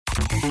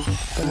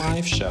the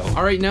live show.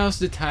 All right, now's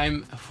the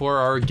time for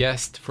our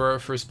guest for our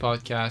first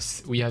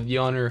podcast. We have the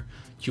honor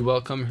to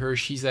welcome her.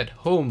 She's at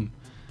home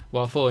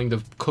while following the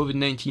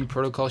COVID-19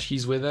 protocol.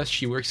 She's with us.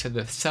 She works at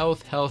the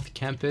South Health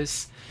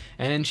campus,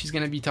 and she's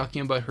going to be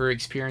talking about her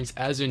experience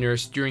as a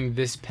nurse during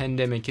this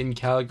pandemic in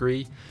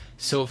Calgary.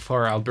 So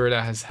far,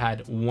 Alberta has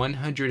had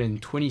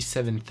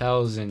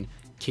 127,000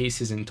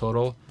 cases in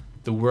total.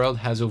 The world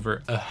has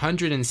over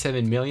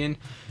 107 million,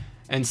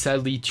 and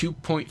sadly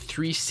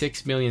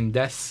 2.36 million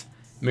deaths.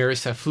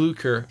 Marissa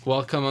Fluker,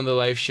 welcome on the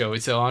live show.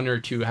 It's an honor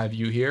to have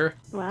you here.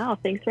 Wow,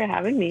 thanks for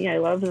having me. I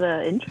love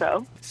the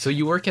intro. So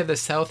you work at the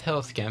South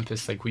Health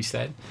campus, like we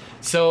said.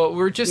 So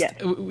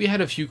we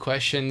had a few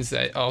questions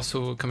that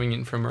also coming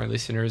in from our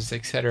listeners,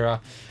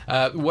 etc.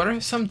 What are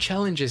some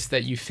challenges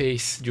that you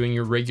face doing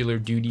your regular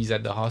duties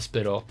at the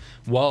hospital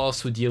while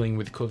also dealing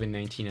with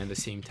COVID-19 at the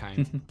same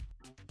time?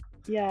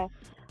 Yeah,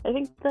 I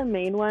think the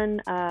main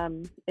one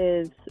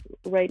is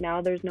right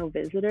now there's no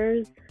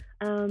visitors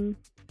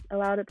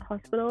allowed at the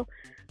hospital.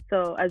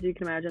 So as you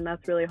can imagine,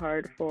 that's really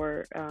hard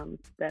for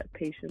the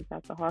patients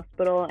at the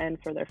hospital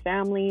and for their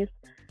families.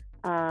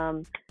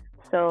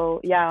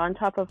 So yeah, on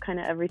top of kind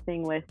of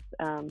everything with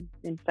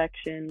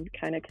infection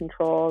kind of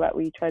control that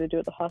we try to do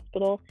at the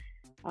hospital,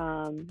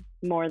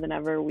 more than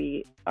ever,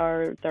 we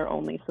are their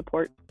only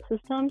support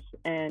systems,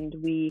 and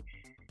we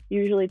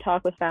usually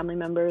talk with family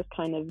members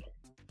kind of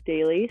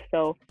daily.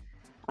 So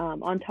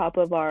on top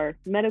of our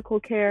medical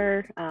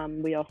care,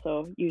 we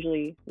also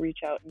usually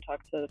reach out and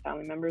talk to the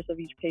family members of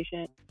each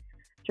patient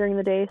during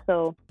the day.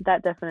 So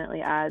that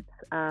definitely adds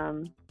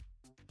a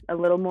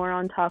little more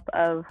on top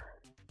of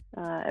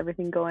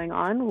everything going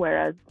on.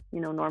 Whereas,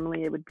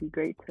 normally it would be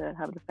great to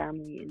have the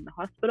family in the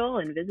hospital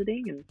and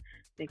visiting, and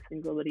makes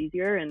things a little bit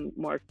easier and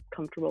more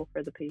comfortable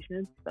for the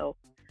patients. So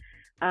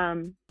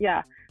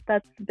yeah,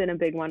 that's been a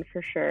big one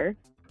for sure.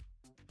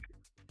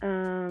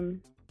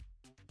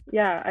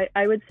 Yeah,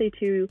 I would say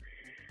too,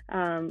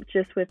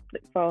 just with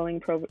following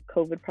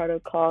COVID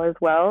protocol as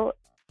well,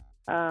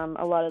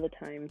 a lot of the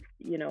times,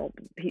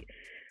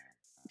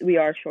 we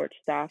are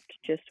short-staffed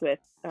just with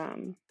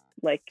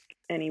like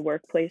any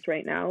workplace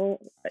right now.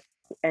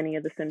 Any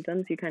of the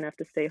symptoms, you kind of have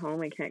to stay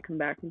home and can't come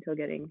back until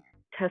getting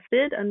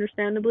tested,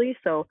 understandably.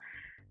 So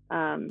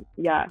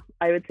yeah,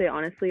 I would say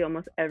honestly,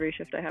 almost every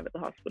shift I have at the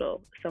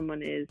hospital,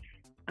 someone is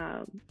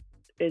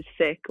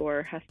sick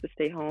or has to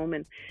stay home.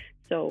 And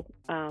so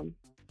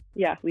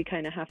yeah, we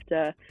kind of have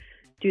to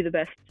do the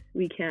best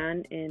we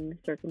can in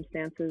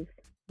circumstances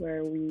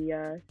where we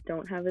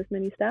don't have as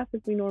many staff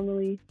as we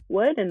normally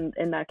would,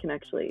 and that can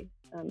actually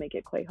make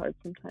it quite hard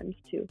sometimes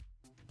too.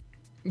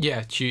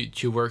 Yeah,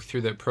 to work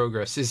through that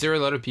progress. Is there a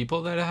lot of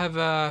people that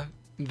have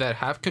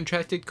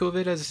contracted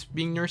COVID as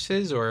being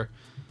nurses, or?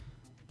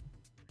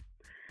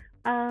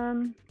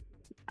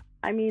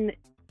 I mean,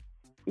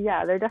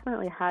 yeah, there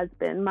definitely has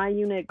been. My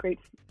unit,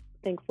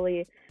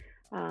 thankfully,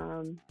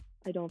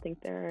 I don't think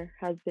there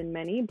has been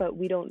many, but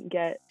we don't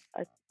get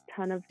a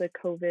ton of the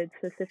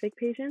COVID-specific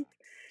patients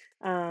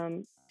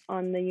on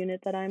the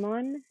unit that I'm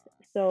on.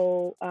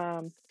 So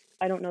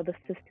I don't know the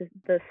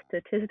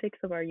statistics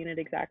of our unit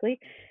exactly,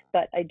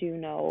 but I do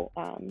know,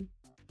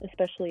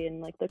 especially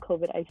in like the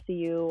COVID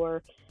ICU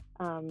or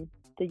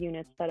the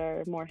units that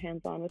are more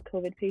hands-on with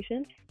COVID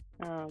patients,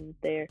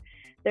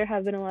 there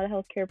have been a lot of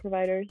healthcare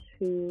providers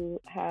who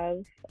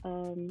have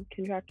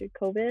contracted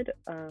COVID,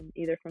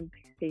 either from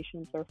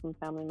patients or from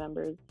family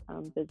members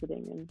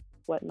visiting and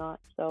whatnot.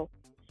 So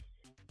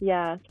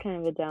yeah, it's kind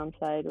of a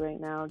downside right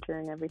now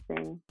during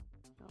everything.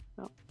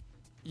 So.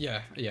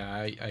 Yeah,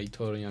 I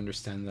totally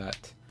understand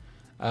that.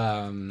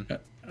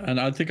 And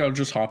I think I'll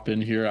just hop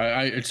in here.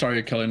 I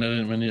sorry, Kelly, I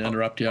didn't mean to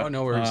interrupt you. Oh,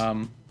 no worries.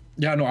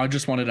 Yeah, no, I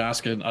just wanted to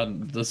ask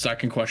the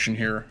second question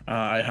here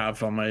I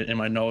have in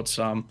my notes.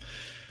 So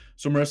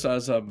Marissa,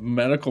 as a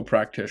medical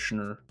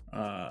practitioner,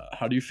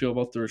 how do you feel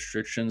about the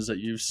restrictions that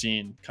you've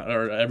seen,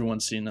 or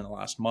everyone's seen in the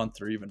last month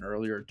or even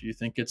earlier? Do you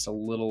think it's a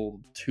little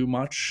too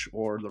much,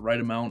 or the right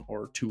amount,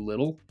 or too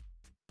little?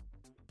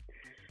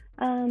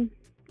 I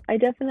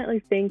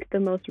definitely think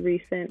the most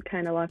recent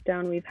kind of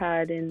lockdown we've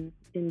had in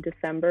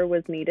December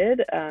was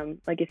needed.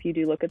 Like if you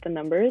do look at the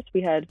numbers,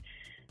 we had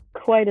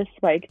quite a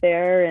spike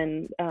there,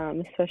 and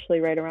especially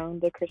right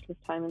around the Christmas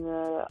time and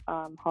the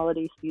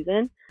holiday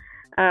season.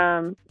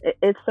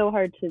 It's so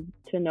hard to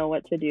know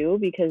what to do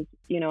because,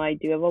 I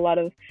do have a lot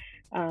of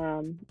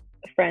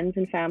friends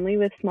and family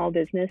with small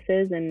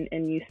businesses,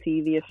 and you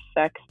see the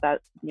effects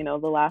that, the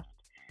last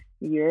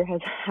year has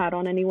had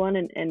on anyone.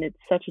 And it's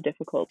such a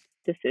difficult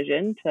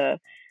decision to,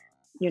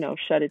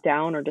 shut it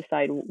down or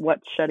decide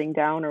what's shutting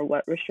down or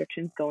what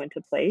restrictions go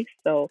into place.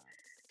 So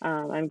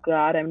I'm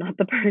glad I'm not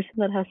the person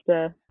that has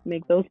to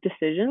make those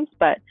decisions,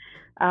 but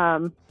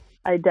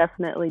I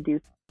definitely do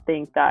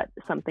think that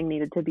something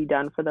needed to be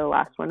done for the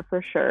last one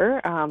for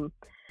sure,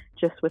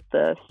 just with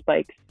the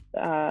spikes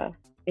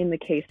in the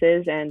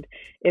cases, and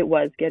it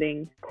was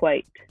getting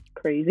quite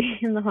crazy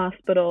in the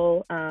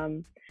hospital.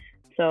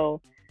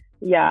 So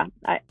yeah,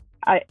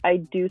 I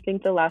do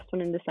think the last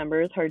one in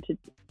December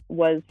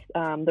was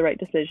the right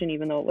decision,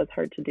 even though it was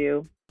hard to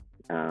do.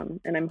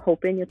 and I'm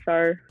hoping it's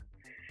our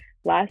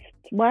last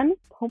one,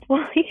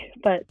 hopefully.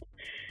 But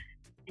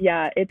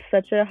yeah, it's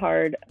such a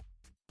hard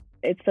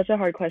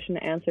question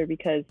to answer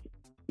because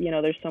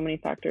there's so many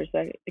factors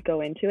that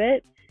go into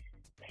it.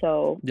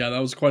 So yeah, that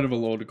was quite of a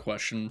loaded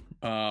question.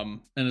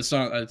 And it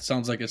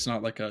sounds like it's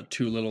not like a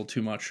too little,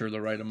 too much, or the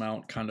right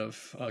amount kind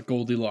of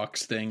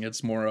Goldilocks thing.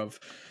 It's more of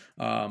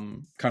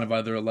kind of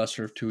either a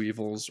lesser of two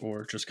evils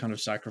or just kind of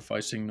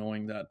sacrificing,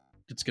 knowing that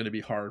it's going to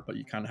be hard, but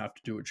you kind of have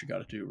to do what you got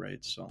to do,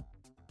 right? So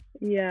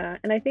yeah,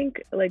 and I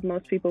think like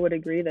most people would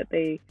agree that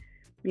they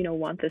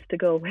want this to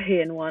go away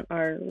and want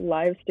our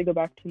lives to go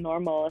back to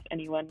normal, if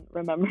anyone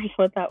remembers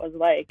what that was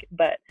like.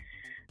 But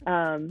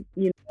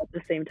at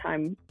the same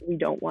time, we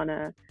don't want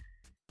to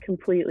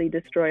completely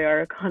destroy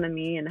our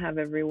economy and have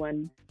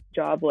everyone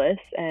jobless,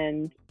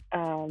 and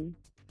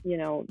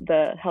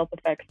the health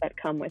effects that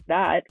come with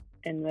that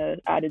and the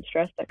added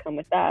stress that come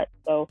with that.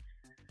 So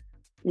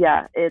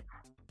yeah,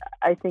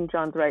 I think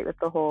John's right with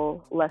the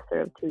whole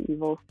lesser of two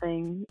evils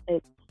thing.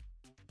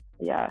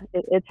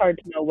 It's hard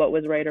to know what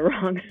was right or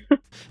wrong.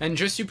 And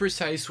just to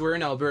precise, we're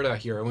in Alberta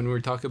here. When we're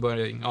talking about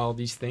all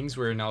these things,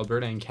 we're in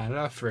Alberta in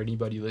Canada, for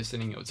anybody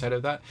listening outside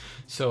of that.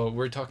 So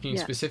we're talking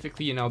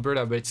specifically in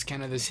Alberta, but it's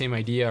kind of the same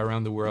idea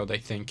around the world, I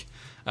think.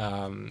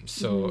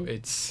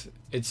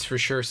 It's for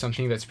sure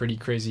something that's pretty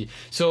crazy.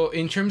 So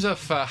in terms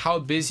of how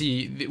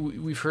busy,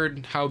 we've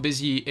heard how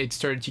busy it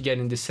started to get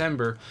in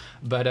December,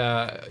 but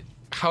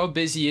how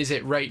busy is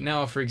it right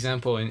now, for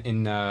example,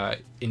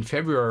 in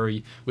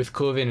February with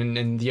COVID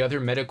and the other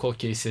medical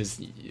cases?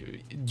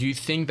 Do you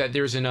think that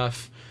there's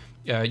enough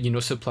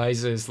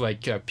supplies as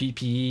like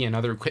PPE and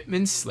other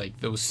equipments, like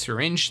those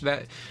syringe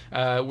that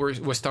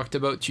was talked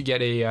about to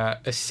get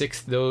a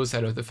sixth dose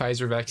out of the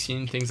Pfizer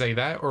vaccine, things like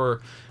that? Or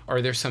are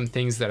there some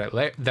things that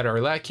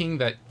are lacking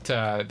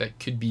that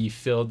could be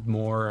filled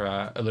more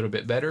a little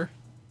bit better?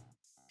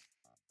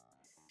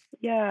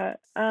 Yeah,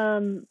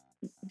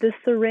 the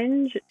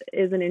syringe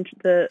is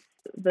the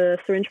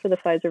syringe for the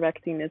Pfizer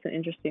vaccine is an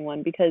interesting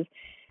one because,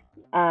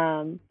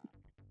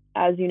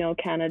 as you know,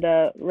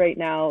 Canada right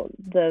now,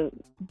 the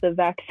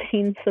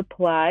vaccine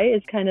supply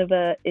is kind of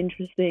a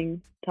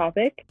interesting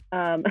topic.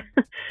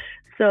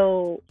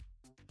 So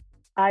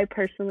I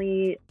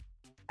personally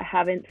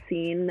haven't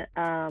seen,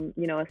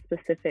 a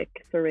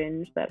specific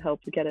syringe that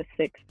helps get a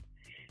sixth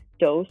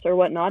dose or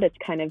whatnot. It's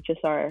kind of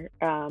just our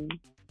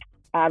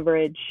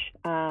average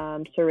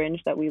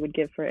syringe that we would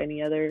give for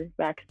any other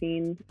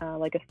vaccine,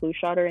 like a flu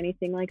shot or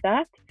anything like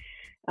that.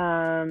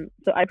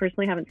 So I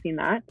personally haven't seen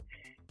that.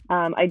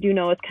 I do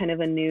know it's kind of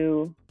a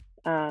new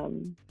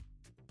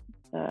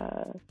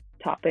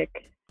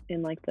topic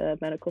in like the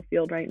medical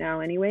field right now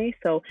anyway.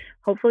 So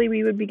hopefully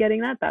we would be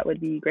getting that. That would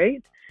be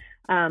great.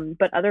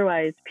 But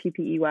otherwise,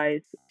 PPE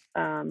wise,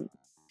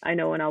 I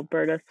know in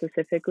Alberta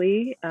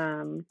specifically,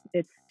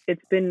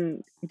 it's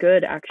been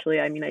good actually.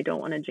 I mean, I don't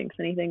want to jinx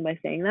anything by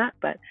saying that,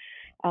 but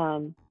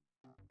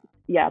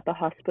at the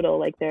hospital,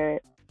 like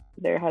there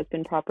has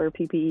been proper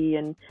PPE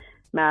and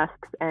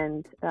masks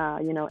and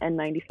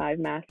N95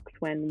 masks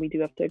when we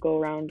do have to go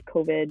around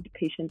COVID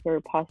patients or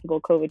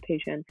possible COVID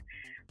patients.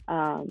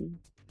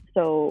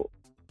 So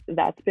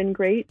that's been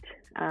great.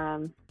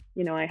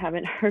 I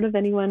haven't heard of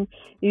anyone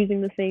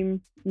using the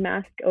same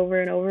mask over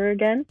and over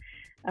again,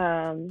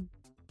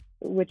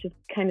 which is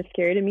kind of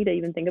scary to me to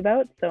even think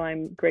about. So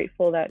I'm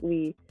grateful that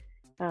we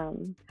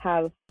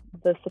have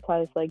the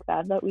supplies like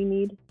that we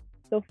need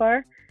so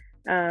far.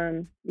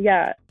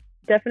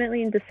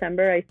 Definitely in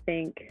December, I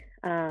think,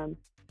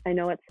 I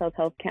know at South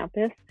Health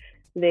Campus,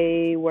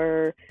 they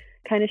were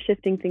kind of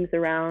shifting things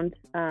around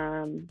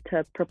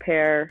to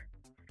prepare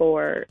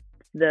for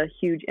the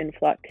huge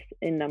influx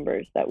in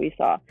numbers that we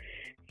saw.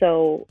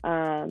 So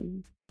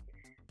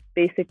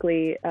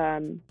basically,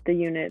 the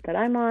unit that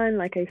I'm on,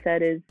 like I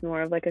said, is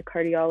more of like a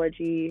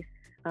cardiology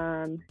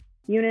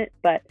unit,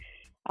 but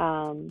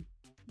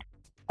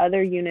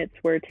other units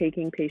were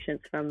taking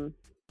patients from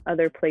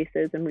other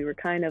places, and we were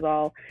kind of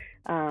all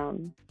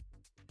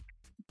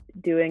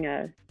doing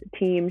a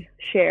team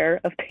share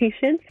of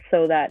patients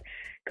so that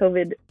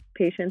COVID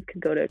patients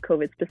could go to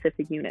COVID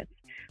specific units,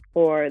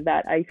 or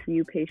that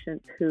ICU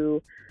patients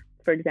who,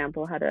 for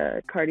example, had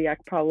a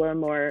cardiac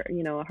problem or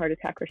a heart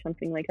attack or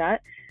something like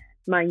that,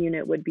 my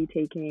unit would be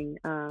taking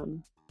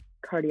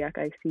cardiac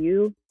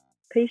ICU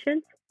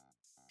patients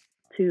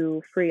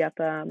to free up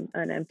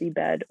an empty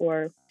bed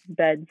or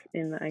beds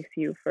in the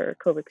ICU for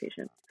COVID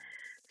patients.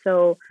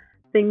 So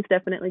things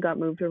definitely got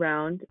moved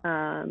around.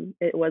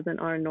 It wasn't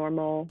our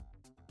normal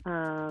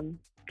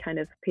kind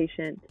of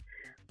patient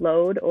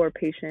load or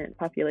patient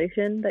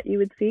population that you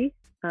would see.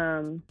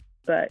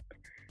 But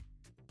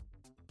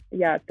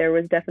yeah, there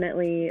was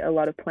definitely a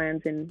lot of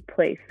plans in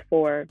place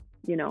for,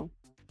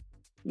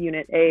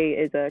 unit A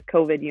is a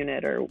COVID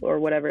unit or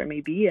whatever it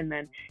may be. And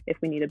then if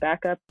we need a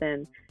backup,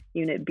 then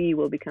unit B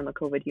will become a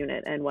COVID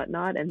unit and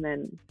whatnot. And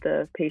then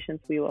the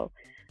patients we will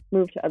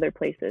move to other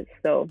places.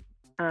 So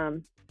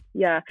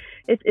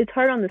it's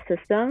hard on the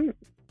system.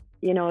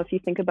 If you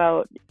think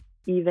about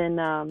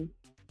even,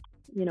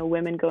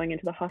 women going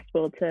into the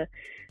hospital to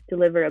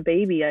deliver a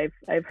baby,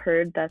 I've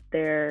heard that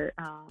their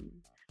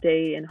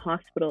stay in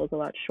hospital is a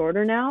lot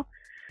shorter now.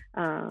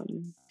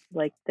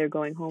 Like they're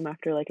going home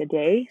after like a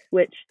day,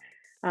 which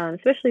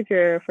especially if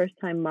you're a first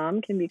time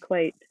mom can be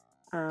quite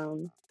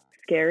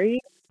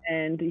scary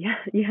and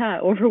yeah,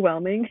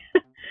 overwhelming.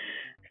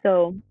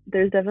 So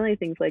there's definitely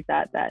things like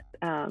that that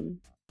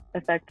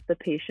affect the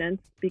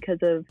patients because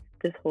of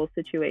this whole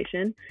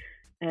situation,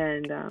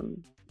 and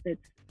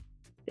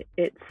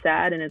it's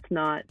sad, and it's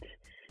not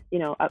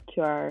up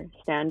to our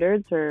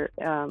standards or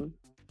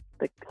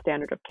the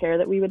standard of care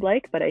that we would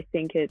like. But I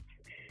think it's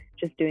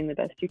just doing the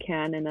best you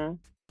can in a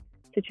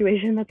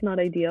situation that's not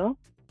ideal.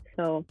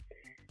 So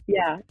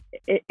yeah,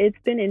 it's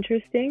been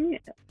interesting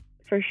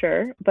for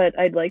sure, but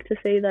I'd like to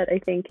say that I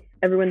think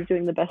everyone's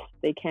doing the best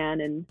they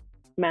can and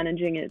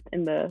managing it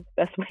in the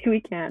best way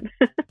we can.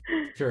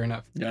 Fair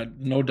enough. Yeah,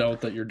 no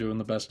doubt that you're doing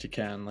the best you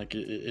can. Like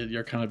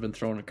you're kind of been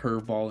thrown a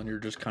curveball, and you're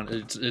just kind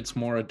of it's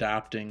more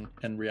adapting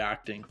and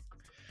reacting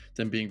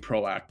than being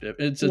proactive.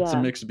 It's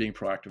a mix of being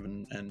proactive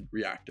and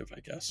reactive, I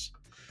guess.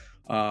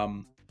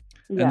 And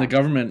the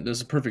government, this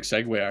is a perfect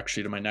segue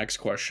actually to my next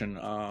question.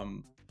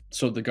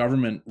 So the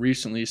government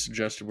recently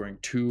suggested wearing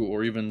 2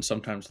 or even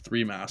sometimes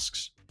 3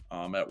 masks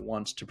at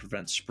once to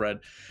prevent spread.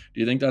 Do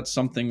you think that's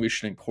something we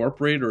should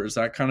incorporate, or is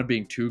that kind of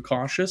being too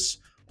cautious,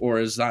 or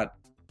is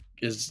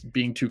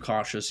being too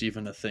cautious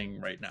even a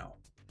thing right now?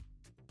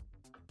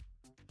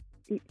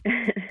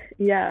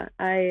 Yeah,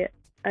 I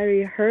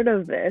heard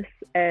of this,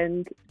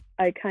 and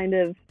I kind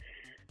of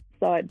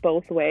saw it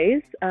both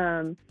ways.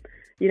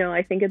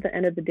 I think at the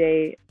end of the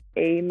day,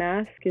 a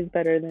mask is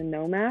better than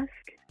no mask.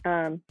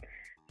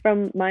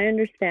 From my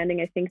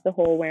understanding, I think the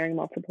whole wearing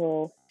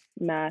multiple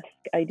mask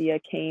idea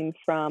came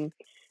from,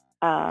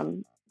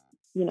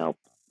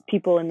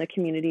 people in the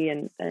community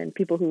and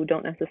people who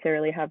don't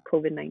necessarily have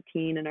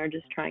COVID-19 and are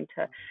just trying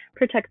to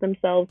protect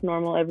themselves,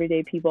 normal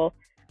everyday people.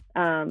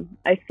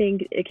 I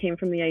think it came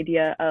from the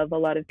idea of a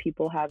lot of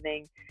people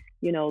having,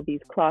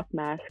 these cloth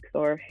masks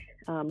or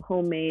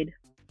homemade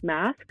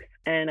masks.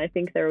 And I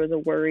think there was a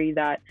worry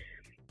that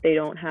they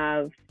don't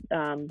have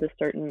the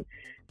certain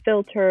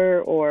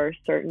filter or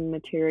certain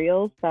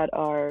materials that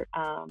are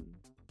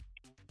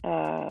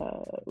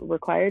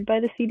required by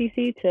the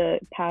CDC to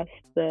pass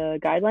the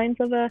guidelines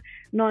of a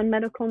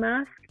non-medical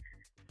mask.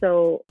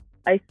 So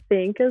I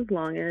think as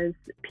long as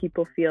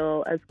people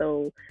feel as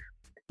though,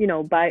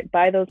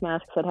 by those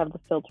masks that have the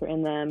filter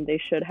in them, they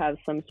should have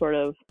some sort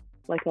of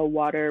like a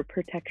water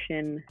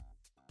protection,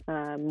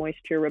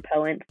 moisture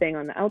repellent thing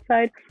on the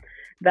outside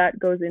that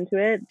goes into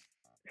it.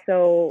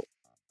 So,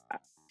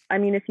 I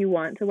mean, if you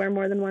want to wear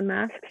more than one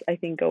mask, I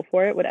think go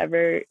for it.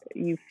 Whatever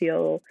you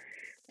feel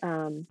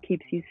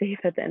keeps you safe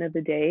at the end of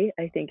the day,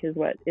 I think is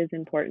what is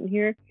important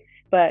here.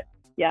 But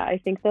yeah, I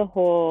think the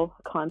whole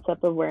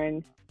concept of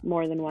wearing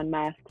more than one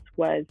mask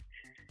was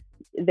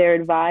they're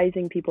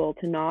advising people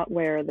to not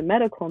wear the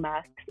medical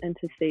masks and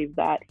to save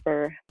that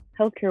for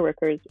healthcare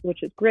workers,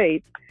 which is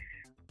great.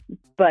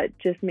 But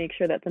just make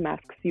sure that the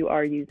masks you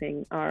are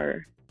using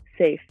are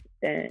safe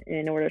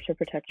in order to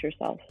protect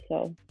yourself.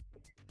 So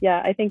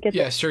yeah, I think it's...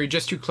 Yeah, sorry,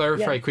 just to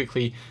clarify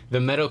quickly,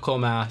 the medical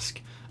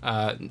mask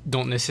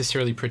don't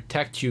necessarily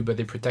protect you, but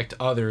they protect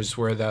others,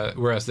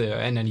 whereas the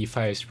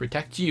N95s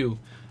protect you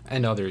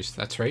and others.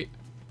 That's right?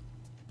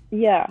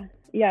 Yeah.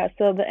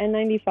 So the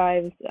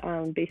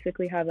N95s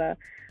basically have a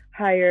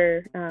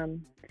higher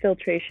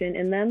filtration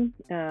in them,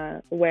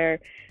 where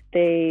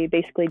they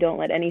basically don't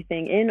let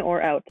anything in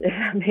or out, if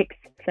that makes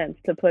sense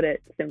to put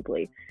it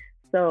simply.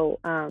 So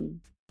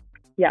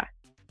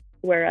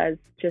whereas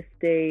just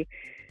a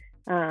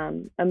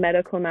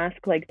medical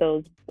mask like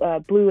those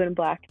blue and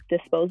black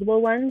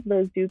disposable ones,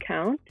 those do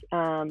count.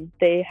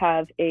 They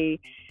have a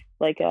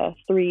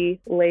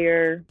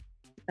 3-layer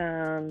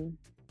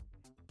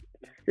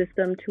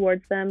system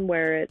towards them,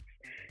 where it's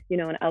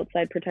an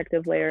outside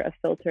protective layer, a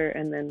filter,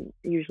 and then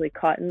usually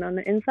cotton on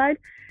the inside.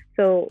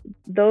 So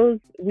those,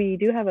 we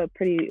do have a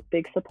pretty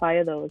big supply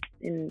of those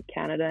in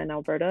Canada and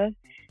Alberta.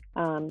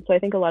 So I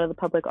think a lot of the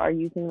public are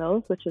using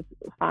those, which is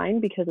fine,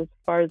 because as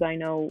far as I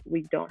know,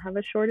 we don't have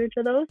a shortage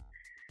of those.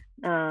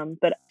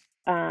 But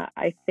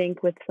I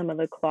think with some of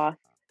the cloth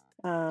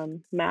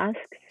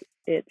masks,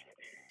 it's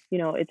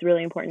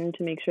really important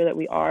to make sure that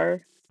we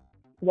are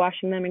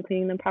washing them and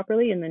cleaning them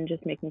properly, and then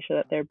just making sure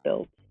that they're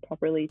built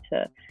properly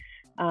to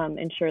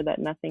ensure that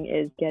nothing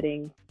is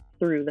getting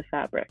through the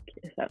fabric,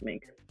 if that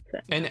makes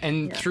sense.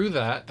 And through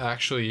that,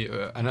 actually,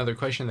 another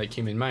question that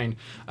came in mind,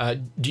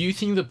 do you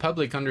think the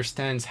public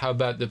understands how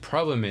bad the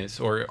problem is,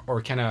 or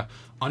kind of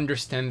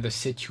understand the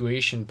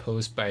situation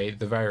posed by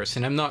the virus?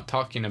 And I'm not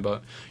talking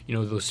about,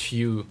 those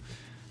few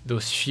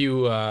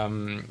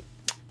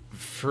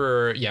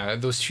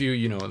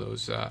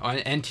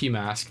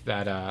anti-mask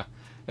that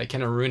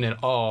kind of ruin it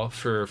all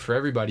for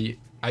everybody.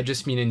 I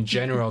just mean in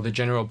general, the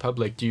general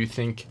public, do you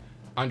think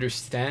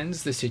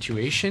understands the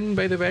situation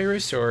by the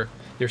virus, or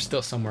there's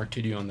still some work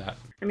to do on that?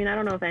 I mean, I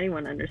don't know if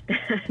anyone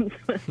understands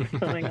what's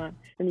going on.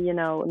 And,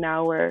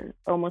 now we're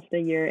almost a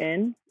year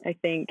in. I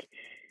think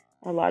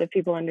a lot of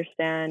people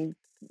understand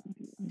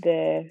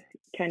the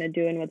kind of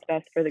doing what's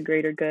best for the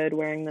greater good,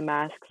 wearing the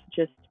masks,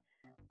 just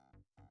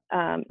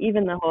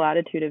even the whole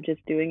attitude of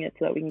just doing it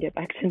so that we can get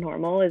back to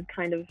normal is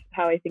kind of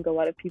how I think a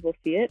lot of people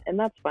see it, and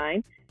that's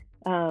fine.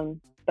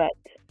 But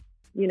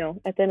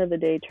at the end of the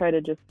day, try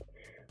to just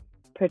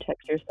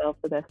protect yourself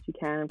the best you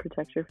can and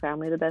protect your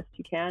family the best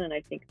you can, and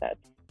I think that's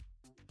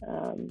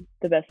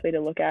the best way to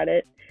look at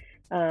it.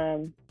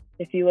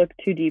 If you look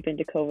too deep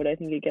into COVID, I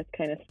think it gets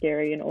kind of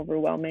scary and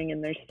overwhelming,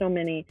 and there's so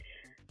many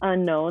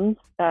unknowns,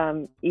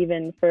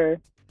 even for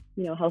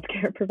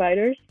healthcare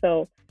providers.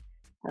 So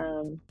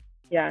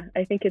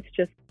I think it's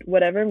just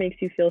whatever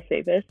makes you feel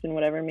safest and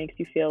whatever makes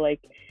you feel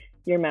like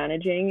you're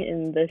managing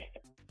in this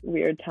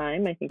weird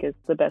time, I think is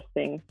the best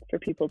thing for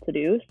people to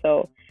do.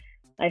 So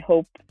I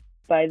hope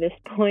by this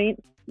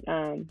point,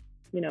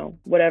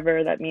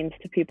 whatever that means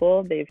to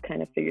people, they've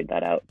kind of figured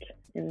that out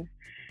in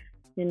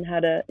how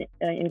to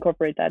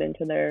incorporate that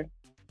into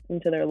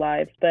their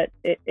lives. But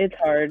it's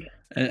hard.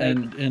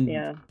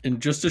 And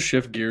just to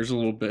shift gears a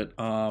little bit,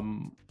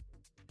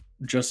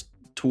 just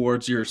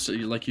towards your,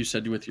 like you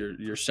said, with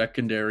your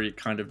secondary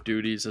kind of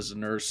duties as a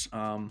nurse,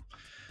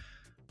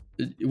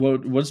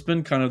 what's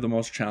been kind of the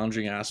most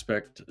challenging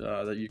aspect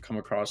that you come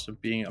across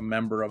of being a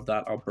member of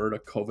that Alberta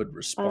COVID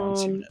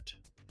response unit?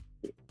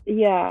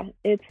 Yeah,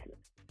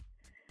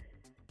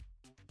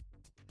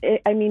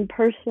 I mean,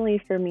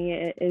 personally for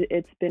me,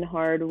 it's been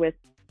hard with,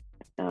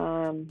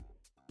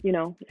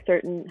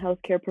 certain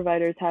healthcare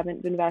providers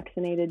haven't been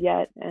vaccinated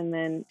yet. And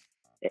then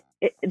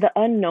the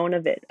unknown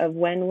of it, of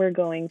when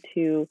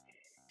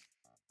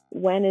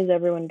is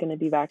everyone going to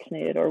be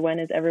vaccinated, or when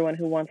is everyone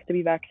who wants to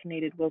be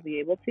vaccinated will be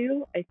able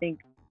to, I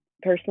think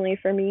personally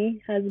for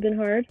me has been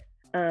hard.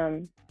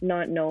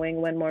 Not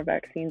knowing when more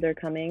vaccines are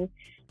coming,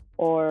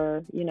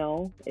 or,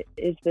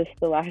 is this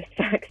the last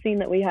vaccine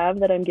that we have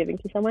that I'm giving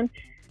to someone?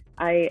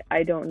 I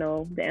don't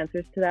know the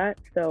answers to that.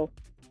 So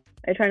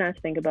I try not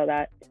to think about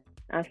that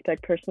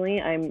aspect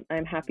personally.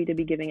 I'm happy to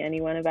be giving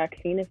anyone a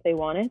vaccine if they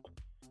want it.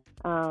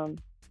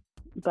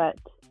 But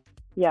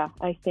yeah,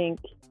 I think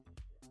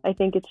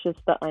it's just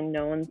the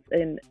unknowns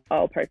in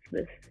all parts of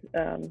this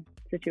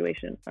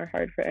situation are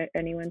hard for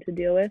anyone to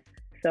deal with.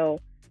 So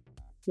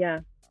yeah.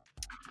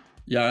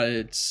 Yeah,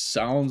 it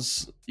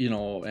sounds,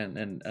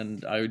 and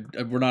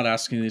we're not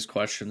asking these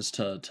questions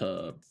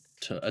to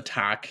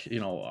attack,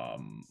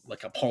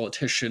 like a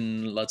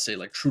politician, let's say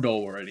like Trudeau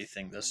or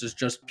anything. This is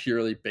just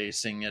purely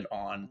basing it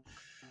on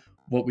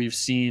what we've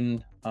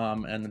seen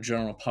and the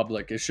general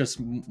public. It's just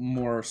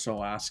more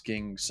so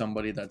asking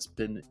somebody that's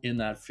been in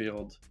that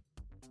field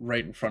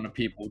right in front of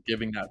people,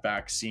 giving that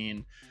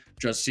vaccine,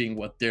 just seeing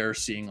what they're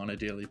seeing on a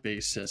daily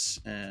basis.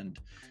 And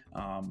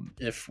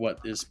if what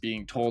is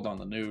being told on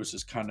the news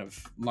is kind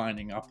of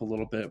lining up a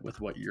little bit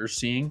with what you're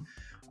seeing.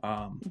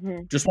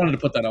 Just wanted to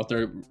put that out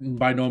there.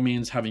 By no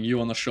means having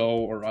you on the show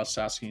or us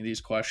asking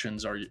these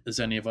questions is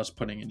any of us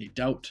putting any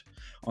doubt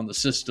on the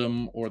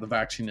system or the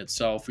vaccine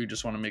itself. We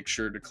just want to make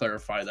sure to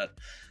clarify that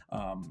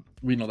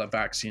we know that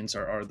vaccines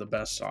are the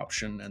best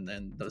option and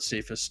then the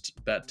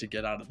safest bet to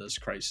get out of this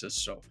crisis.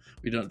 So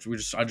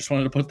I just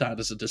wanted to put that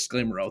as a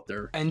disclaimer out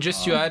there. And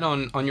just to add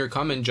on your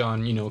comment,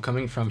 John,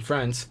 coming from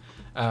France,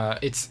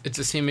 it's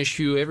the same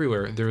issue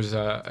everywhere. There's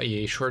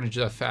a shortage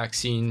of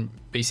vaccine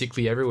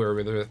basically everywhere,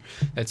 whether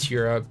that's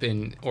Europe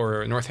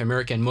or North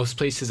America, and most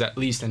places at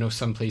least. I know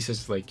some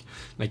places like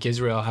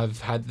Israel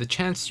have had the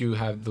chance to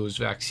have those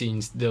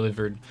vaccines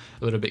delivered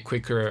a little bit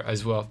quicker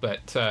as well.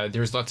 But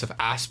there's lots of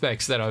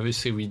aspects that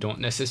obviously we don't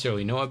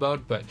necessarily know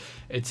about, but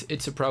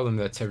it's a problem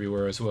that's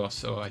everywhere as well.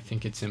 So I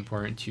think it's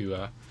important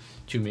to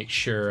make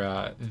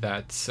sure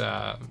that's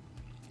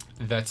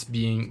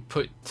being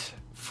put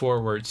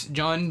forwards.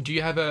 John, do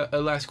you have a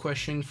last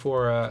question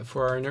for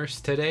our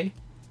nurse today?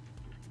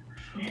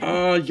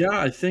 Yeah,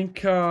 I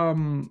think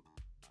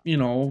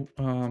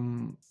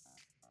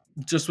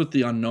just with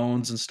the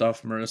unknowns and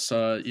stuff,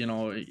 Marissa,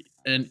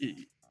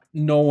 and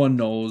no one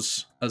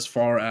knows as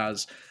far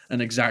as an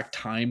exact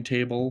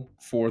timetable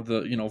for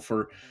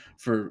the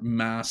for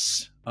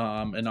mass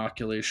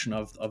inoculation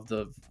of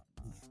the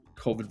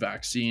COVID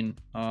vaccine.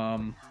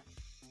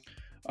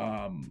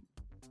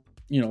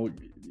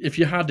 If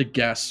you had to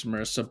guess,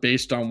 Marissa,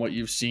 based on what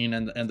you've seen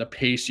and the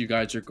pace you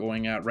guys are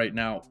going at right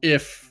now,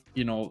 if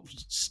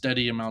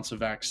steady amounts of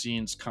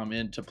vaccines come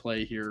into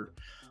play here,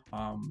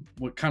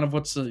 what's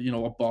a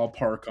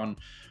ballpark on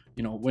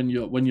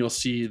when you'll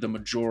see the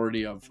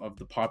majority of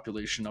the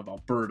population of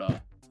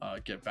Alberta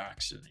get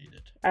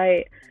vaccinated?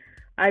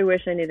 I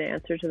wish I knew the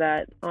answer to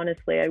that.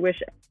 Honestly, I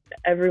wish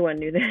everyone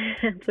knew the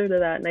answer to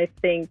that. And I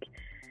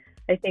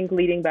think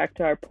leading back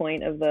to our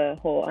point of the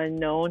whole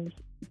unknown,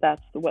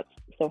 that's what's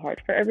so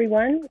hard for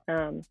everyone.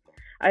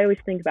 I always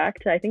think back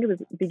to, I think it was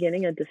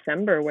beginning of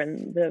December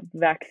when the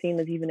vaccine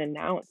was even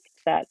announced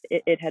that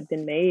it had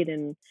been made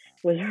and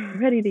was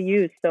ready to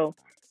use. So,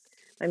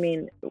 I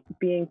mean,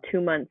 being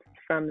 2 months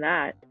from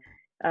that,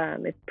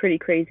 it's pretty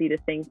crazy to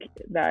think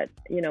that,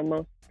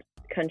 most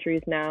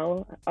countries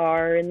now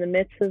are in the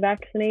midst of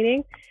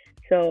vaccinating.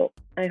 So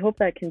I hope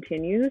that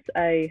continues.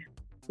 I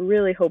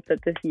really hope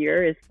that this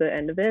year is the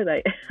end of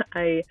it.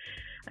 I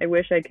I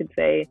wish I could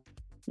say,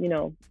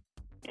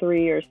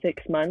 3 or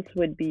 6 months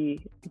would be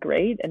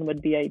great and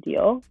would be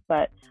ideal,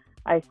 but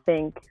I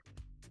think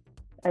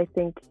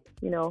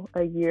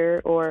a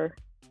year or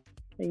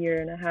a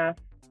year and a half.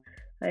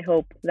 I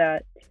hope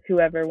that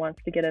whoever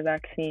wants to get a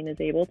vaccine is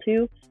able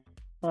to.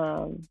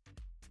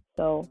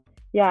 So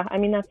yeah, I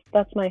mean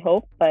that's my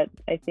hope, but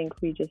I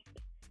think we just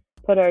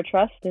put our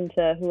trust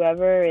into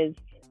whoever is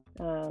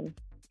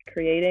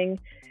creating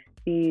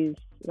these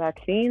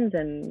vaccines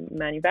and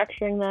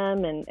manufacturing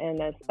them,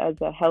 and as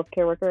a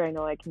healthcare worker, I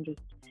know I can just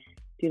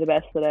do the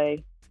best that I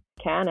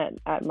can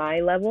at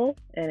my level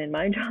and in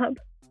my job.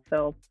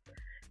 So,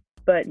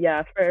 but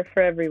yeah,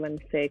 for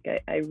everyone's sake,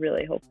 I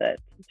really hope that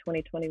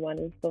 2021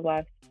 is the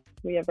last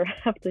we ever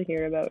have to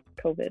hear about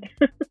COVID.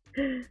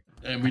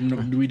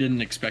 And we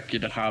didn't expect you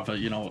to have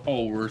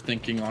we're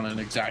thinking on an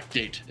exact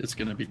date it's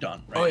going to be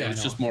done, right? Oh, yeah, it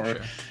was just more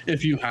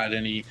if you had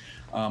any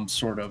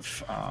sort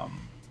of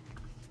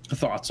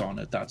thoughts on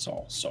it, that's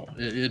all. So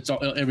it's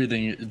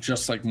everything,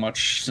 just like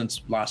much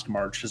since last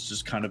March, has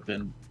just kind of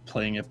been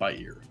playing it by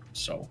ear.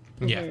 So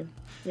yeah,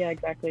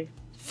 exactly.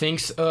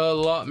 Thanks a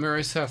lot,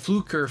 Marissa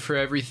Fluker, for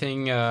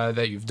everything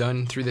that you've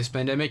done through this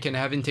pandemic and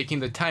having taken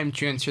the time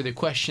to answer the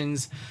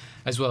questions,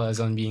 as well as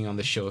on being on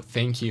the show.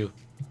 Thank you.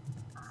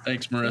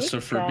 Thanks,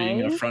 Marissa, for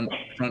being a front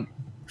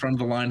of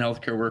the line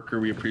healthcare worker.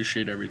 We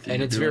appreciate everything,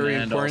 and it's very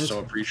important. And also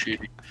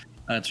appreciate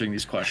answering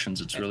these questions.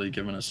 It's really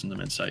given us some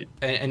insight.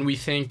 And we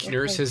thank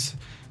nurses,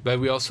 but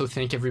we also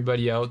thank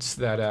everybody else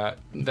that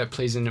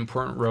plays an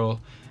important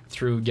role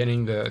through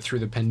getting through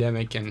the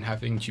pandemic and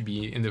having to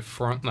be in the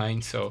front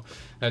line. So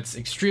that's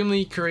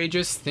extremely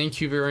courageous.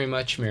 Thank you very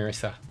much,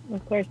 Marissa.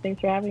 Of course.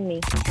 Thanks for having me.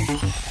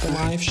 The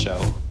live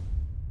show.